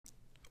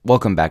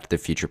Welcome back to the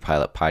Future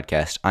Pilot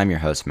Podcast. I'm your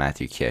host,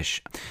 Matthew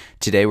Kish.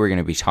 Today we're going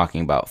to be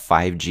talking about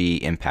 5G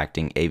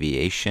impacting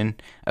aviation,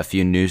 a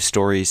few news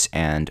stories,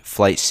 and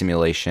flight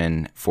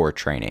simulation for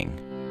training.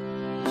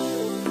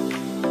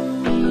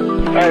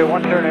 Hey,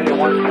 130,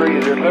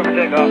 13, clear for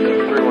takeoff,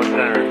 31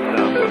 center,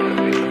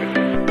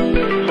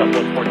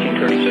 Southwest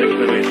 1436,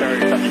 midway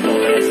target, touching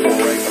land, full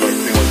regular,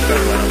 31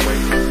 center, line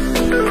wait.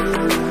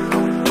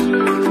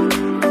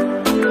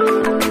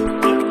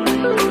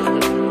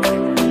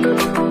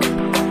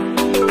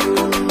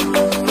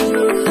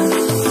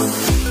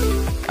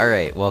 All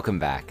right, welcome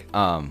back.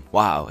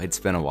 Wow, it's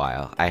been a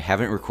while. I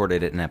haven't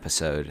recorded an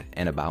episode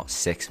in about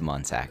 6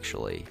 months,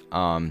 actually.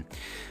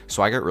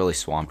 So I got really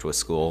swamped with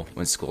school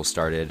when school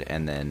started,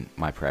 and then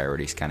my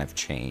priorities kind of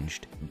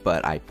changed.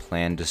 But I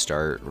plan to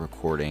start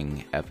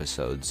recording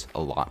episodes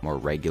a lot more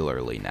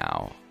regularly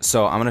now.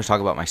 So I'm going to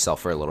talk about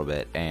myself for a little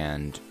bit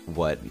and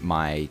what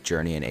my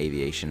journey in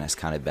aviation has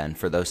kind of been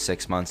for those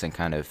 6 months and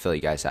kind of fill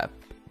you guys up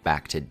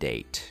back to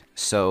date.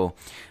 So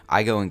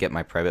I go and get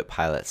my private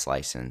pilot's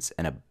license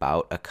in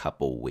about a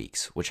couple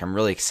weeks, which I'm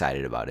really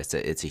excited about.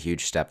 It's a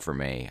huge step for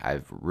me.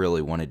 I've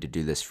really wanted to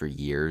do this for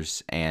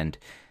years, and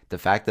the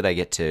fact that I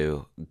get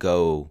to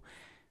go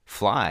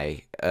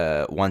fly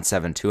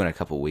 172 in a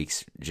couple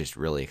weeks just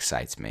really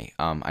excites me.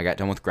 I got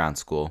done with ground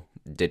school,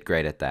 did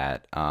great at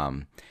that.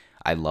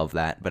 I love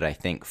that, but I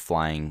think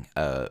flying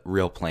a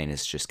real plane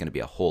is just going to be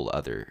a whole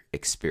other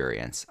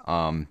experience.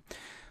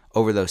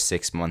 Over those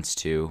 6 months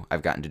too,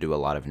 I've gotten to do a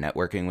lot of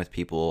networking with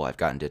people. I've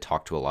gotten to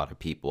talk to a lot of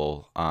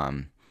people.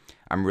 I'm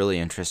really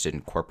interested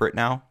in corporate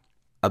now.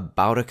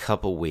 About a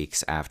couple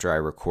weeks after I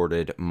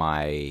recorded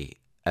my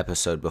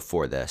episode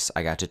before this,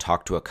 I got to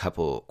talk to a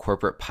couple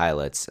corporate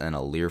pilots in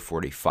a Lear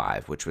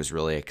 45, which was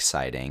really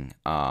exciting.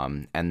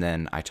 And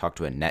then I talked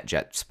to a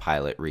NetJets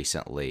pilot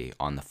recently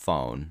on the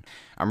phone.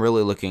 I'm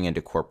really looking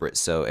into corporate,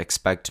 so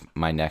expect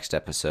my next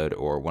episode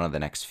or one of the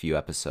next few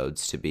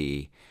episodes to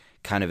be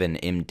kind of an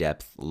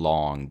in-depth,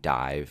 long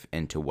dive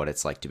into what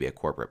it's like to be a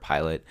corporate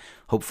pilot.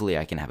 Hopefully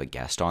I can have a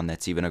guest on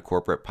that's even a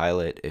corporate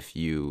pilot. If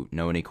you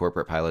know any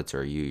corporate pilots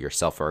or you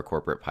yourself are a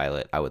corporate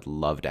pilot, I would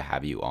love to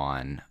have you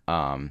on.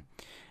 And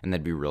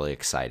that'd be really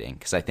exciting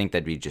because I think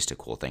that'd be just a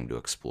cool thing to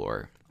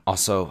explore.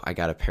 Also, I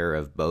got a pair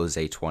of Bose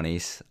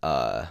A20s.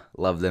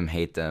 Love them,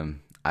 hate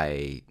them.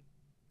 I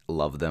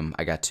love them.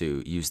 I got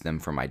to use them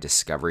for my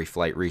Discovery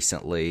flight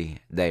recently.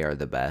 They are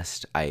the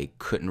best. I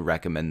couldn't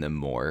recommend them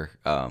more.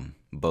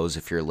 Bose,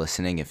 if you're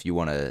listening, if you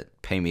want to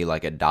pay me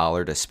like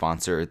 $1 to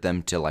sponsor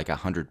them to like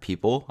 100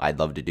 people, I'd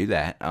love to do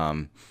that.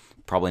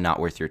 Probably not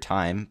worth your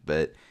time,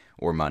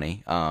 or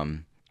money.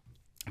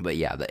 But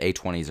yeah, the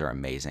A20s are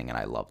amazing and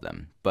I love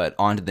them. But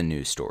on to the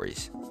news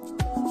stories.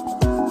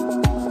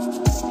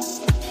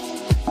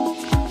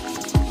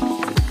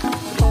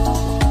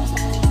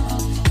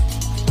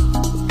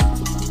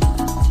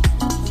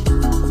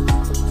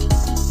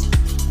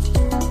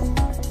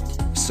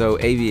 So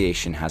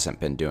aviation hasn't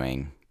been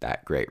doing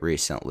that great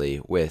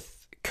recently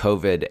with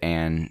COVID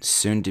and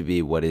soon to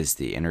be what is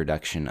the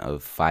introduction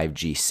of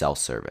 5G cell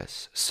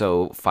service.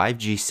 So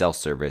 5G cell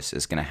service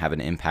is going to have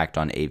an impact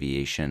on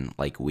aviation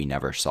like we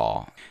never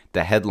saw.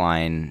 The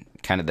headline,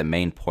 kind of the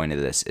main point of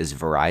this, is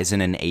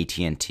Verizon and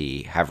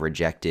AT&T have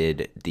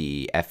rejected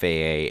the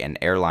FAA and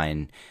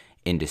airline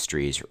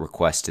industry's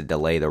request to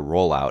delay the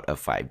rollout of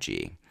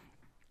 5G.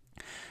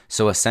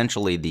 So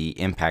essentially the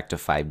impact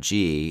of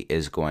 5G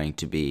is going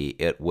to be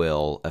it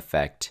will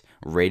affect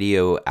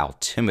radio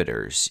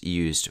altimeters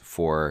used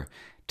for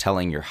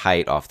telling your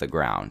height off the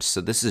ground. So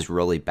this is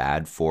really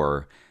bad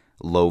for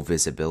low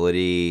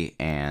visibility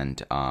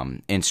and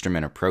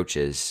instrument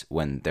approaches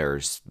when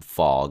there's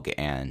fog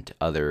and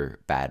other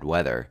bad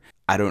weather.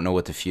 I don't know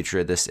what the future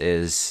of this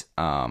is,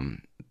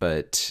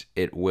 but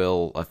it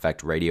will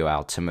affect radio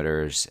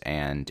altimeters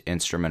and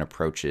instrument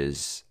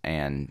approaches,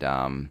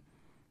 and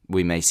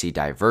we may see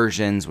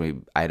diversions.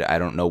 I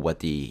don't know what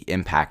the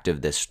impact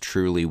of this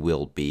truly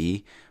will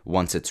be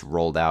once it's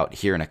rolled out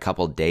here in a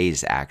couple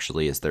days,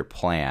 actually, is their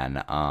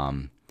plan.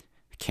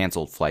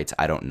 Canceled flights,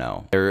 I don't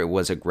know. There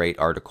was a great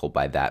article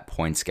by That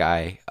Points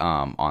Guy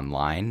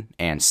online,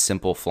 and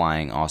Simple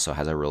Flying also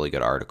has a really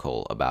good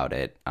article about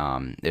it.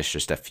 It's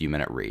just a few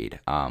minute read.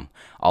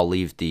 I'll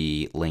leave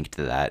the link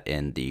to that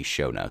in the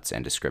show notes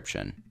and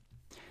description.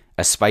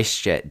 A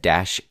SpiceJet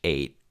Dash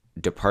 8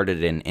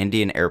 departed an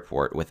Indian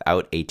airport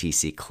without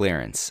ATC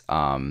clearance.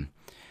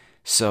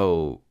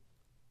 So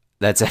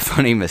that's a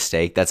funny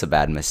mistake. That's a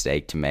bad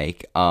mistake to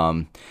make.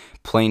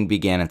 Plane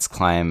began its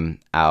climb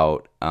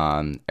out.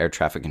 Air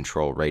traffic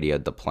control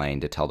radioed the plane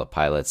to tell the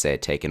pilots they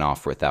had taken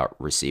off without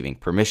receiving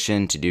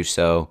permission to do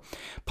so.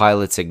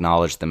 Pilots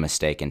acknowledged the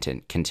mistake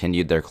and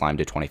continued their climb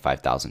to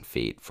 25,000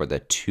 feet for the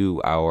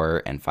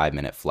 2-hour and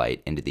 5-minute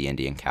flight into the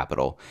Indian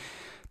capital.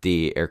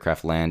 The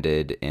aircraft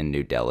landed in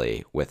New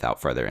Delhi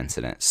without further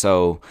incident.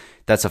 So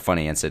that's a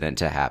funny incident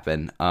to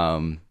happen,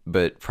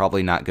 but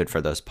probably not good for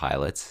those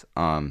pilots.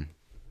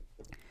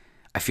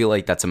 I feel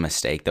like that's a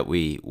mistake that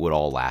we would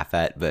all laugh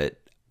at, but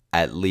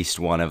at least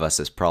one of us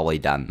has probably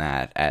done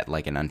that at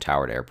like an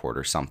untowered airport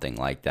or something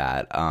like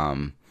that.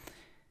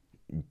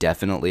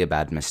 Definitely a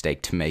bad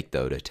mistake to make,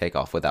 though, to take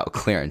off without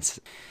clearance.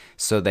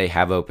 So they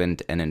have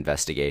opened an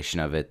investigation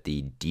of it,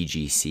 the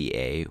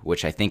DGCA,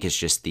 which I think is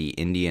just the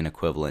Indian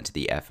equivalent to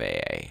the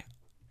FAA.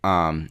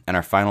 And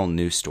our final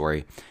news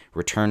story,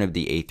 return of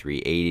the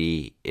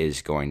A380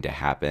 is going to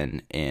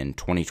happen in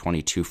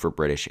 2022 for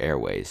British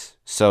Airways.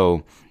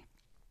 So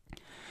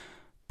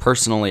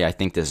personally, I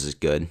think this is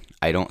good.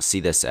 I don't see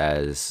this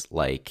as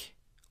like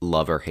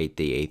love or hate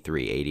the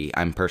A380.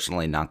 I'm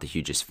personally not the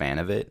hugest fan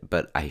of it,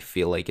 but I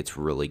feel like it's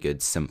really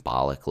good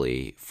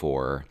symbolically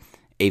for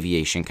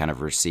aviation kind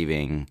of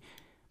receiving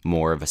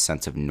more of a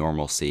sense of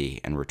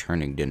normalcy and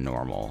returning to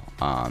normal,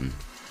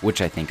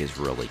 which I think is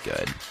really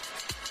good.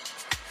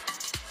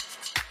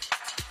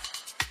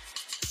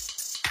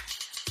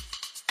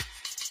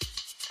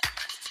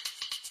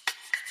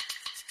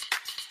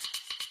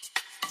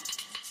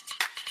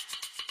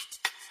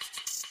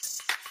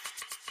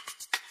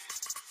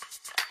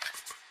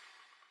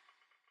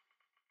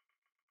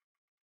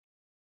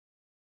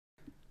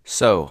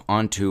 So,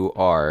 on to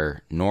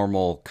our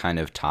normal kind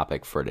of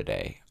topic for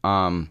today.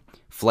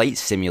 Flight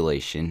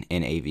simulation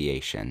in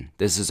aviation.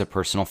 This is a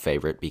personal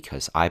favorite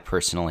because I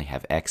personally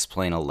have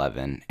X-Plane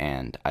 11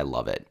 and I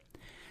love it.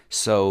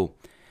 So,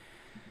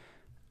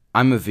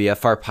 I'm a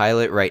VFR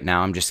pilot right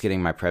now. I'm just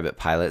getting my private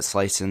pilot's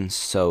license.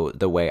 So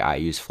the way I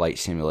use flight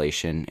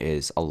simulation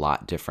is a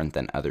lot different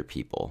than other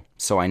people.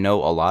 So I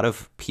know a lot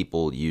of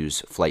people use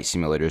flight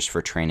simulators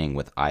for training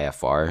with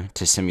IFR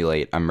to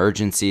simulate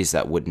emergencies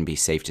that wouldn't be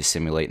safe to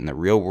simulate in the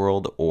real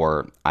world,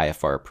 or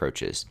IFR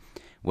approaches.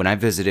 When I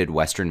visited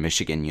Western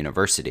Michigan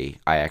University,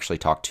 I actually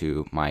talked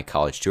to my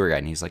college tour guide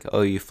and he's like,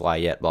 "Oh, you fly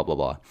yet? Blah, blah,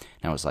 blah."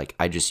 And I was like,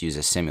 "I just use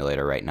a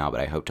simulator right now, but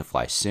I hope to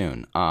fly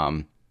soon."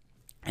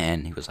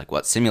 And he was like,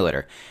 "What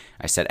simulator?"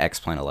 I said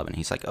X-Plane 11.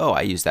 He's like, "Oh,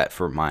 I use that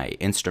for my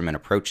instrument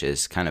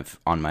approaches kind of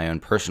on my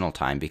own personal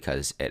time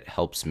because it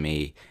helps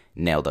me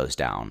nail those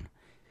down."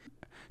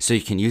 So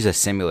you can use a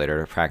simulator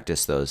to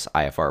practice those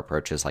IFR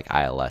approaches like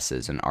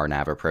ILSs and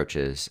RNAV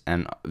approaches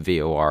and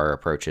VOR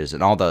approaches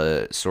and all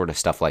the sort of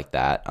stuff like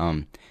that.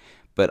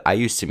 But I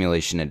use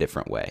simulation a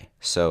different way.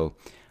 So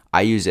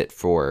I use it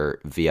for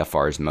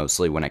VFRs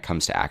mostly when it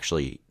comes to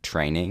actually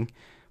training,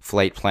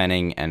 flight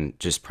planning, and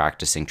just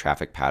practicing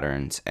traffic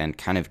patterns and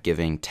kind of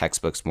giving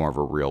textbooks more of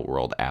a real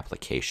world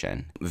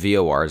application.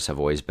 VORs have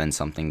always been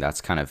something that's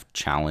kind of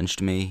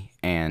challenged me,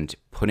 and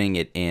putting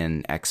it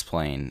in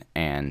X-Plane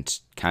and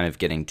kind of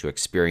getting to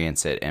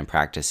experience it and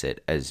practice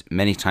it as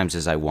many times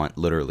as I want,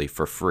 literally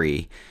for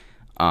free,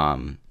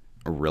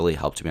 really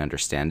helped me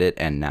understand it.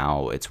 And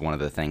now it's one of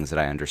the things that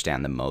I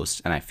understand the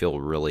most, and I feel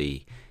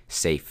really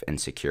safe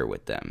and secure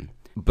with them.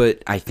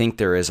 But I think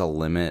there is a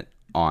limit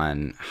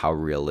on how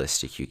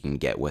realistic you can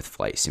get with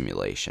flight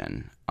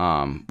simulation.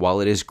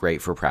 While it is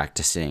great for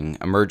practicing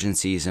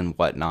emergencies and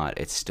whatnot,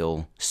 it's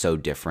still so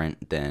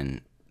different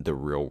than the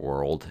real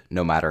world.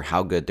 No matter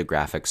how good the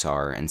graphics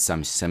are, and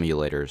some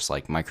simulators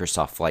like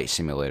Microsoft Flight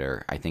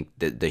Simulator, I think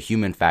the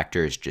human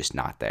factor is just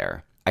not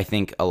there. I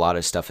think a lot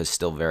of stuff is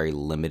still very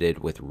limited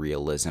with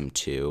realism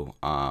too.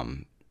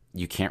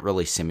 You can't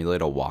really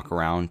simulate a walk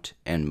around,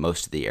 and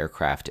most of the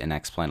aircraft in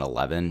X-Plane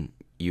 11,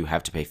 you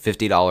have to pay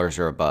 $50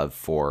 or above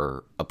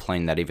for a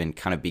plane that even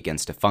kind of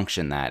begins to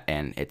function that,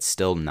 and it's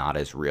still not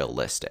as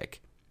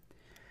realistic.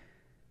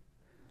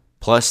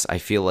 Plus, I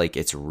feel like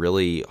it's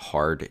really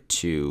hard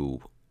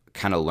to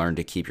kind of learn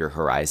to keep your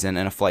horizon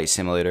in a flight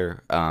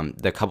simulator.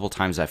 The couple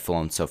times I've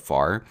flown so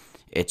far,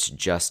 it's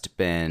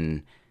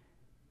been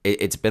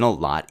a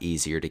lot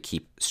easier to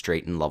keep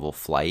straight and level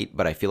flight,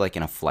 but I feel like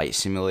in a flight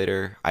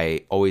simulator,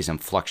 I always am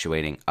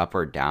fluctuating up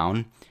or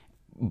down,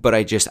 but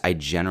I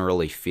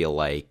generally feel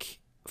like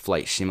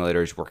flight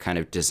simulators were kind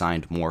of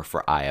designed more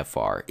for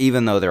IFR,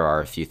 even though there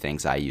are a few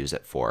things I use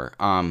it for.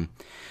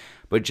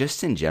 But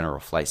just in general,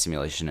 flight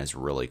simulation is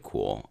really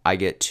cool. I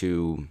get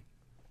to,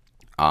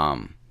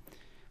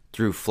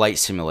 through flight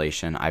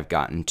simulation, I've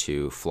gotten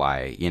to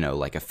fly,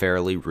 like a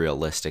fairly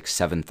realistic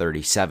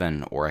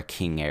 737 or a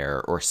King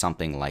Air or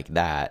something like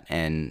that,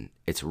 and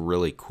it's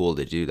really cool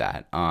to do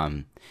that.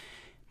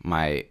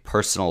 My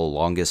personal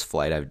longest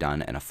flight I've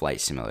done in a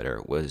flight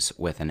simulator was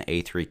with an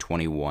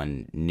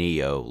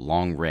A321neo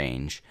long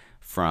range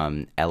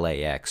from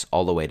LAX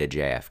all the way to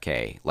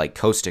JFK, like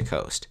coast to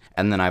coast.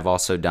 And then I've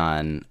also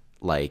done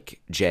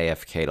like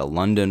JFK to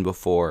London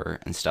before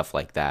and stuff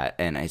like that.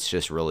 And it's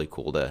just really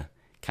cool to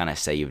kind of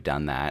say you've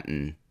done that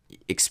and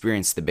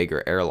experience the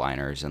bigger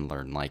airliners and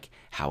learn like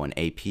how an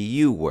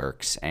APU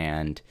works,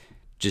 and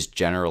just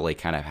generally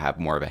kind of have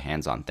more of a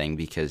hands-on thing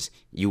because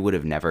you would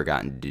have never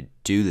gotten to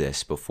do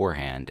this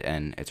beforehand.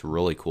 And it's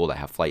really cool to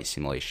have flight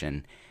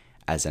simulation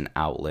as an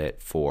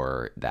outlet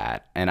for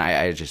that. And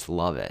I just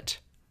love it.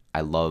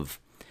 I love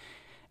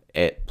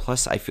it.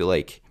 Plus, I feel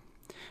like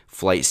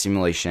flight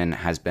simulation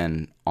has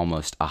been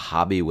almost a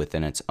hobby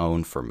within its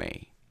own for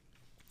me.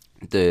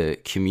 The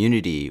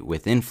community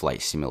within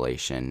flight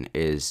simulation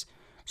is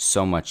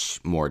so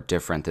much more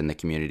different than the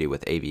community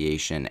with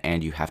aviation,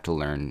 and you have to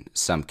learn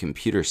some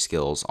computer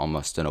skills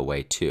almost in a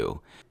way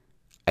too.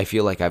 I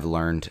feel like I've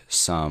learned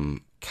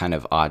some kind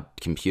of odd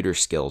computer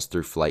skills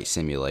through flight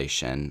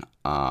simulation.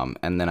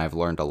 And then I've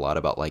learned a lot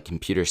about like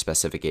computer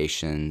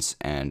specifications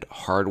and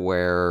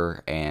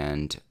hardware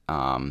and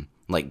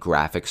like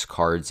graphics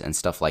cards and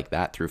stuff like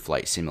that through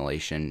flight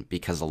simulation,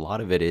 because a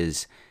lot of it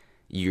is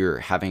you're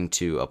having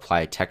to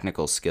apply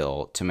technical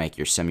skill to make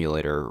your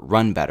simulator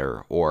run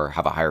better or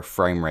have a higher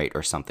frame rate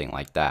or something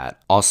like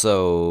that.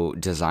 Also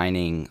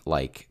designing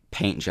like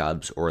paint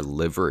jobs or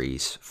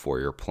liveries for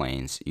your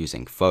planes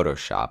using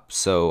Photoshop.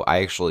 So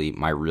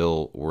my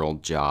real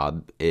world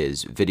job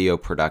is video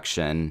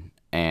production,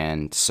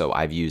 and so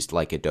I've used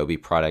like Adobe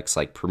products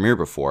like Premiere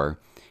before,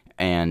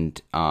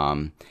 and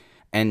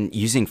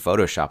using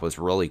Photoshop was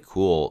really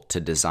cool to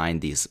design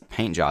these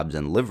paint jobs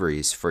and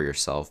liveries for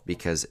yourself,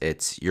 because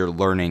you're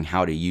learning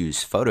how to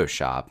use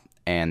Photoshop,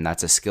 and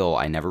that's a skill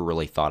I never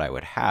really thought I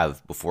would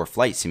have before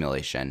flight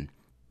simulation.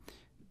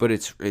 But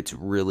it's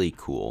really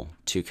cool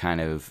to kind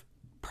of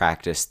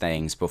practice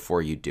things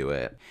before you do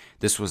it.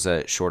 This was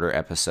a shorter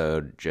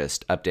episode,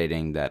 just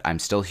updating that I'm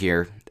still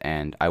here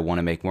and I want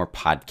to make more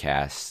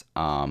podcasts.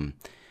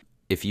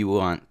 If you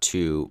want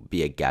to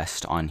be a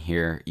guest on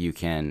here, you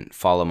can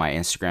follow my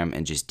Instagram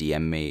and just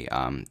DM me.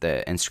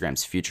 The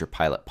Instagram's Future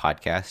Pilot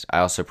Podcast. I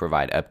also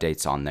provide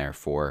updates on there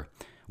for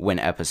when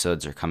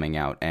episodes are coming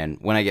out, and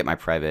when I get my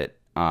private,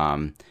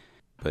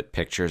 put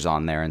pictures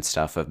on there and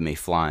stuff of me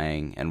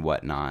flying and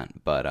whatnot.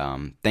 But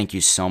thank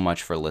you so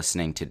much for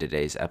listening to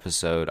today's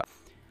episode.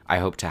 I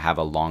hope to have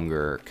a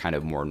longer, kind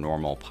of more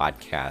normal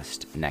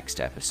podcast next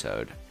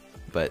episode.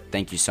 But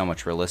thank you so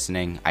much for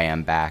listening. I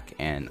am back,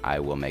 and I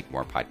will make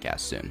more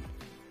podcasts soon.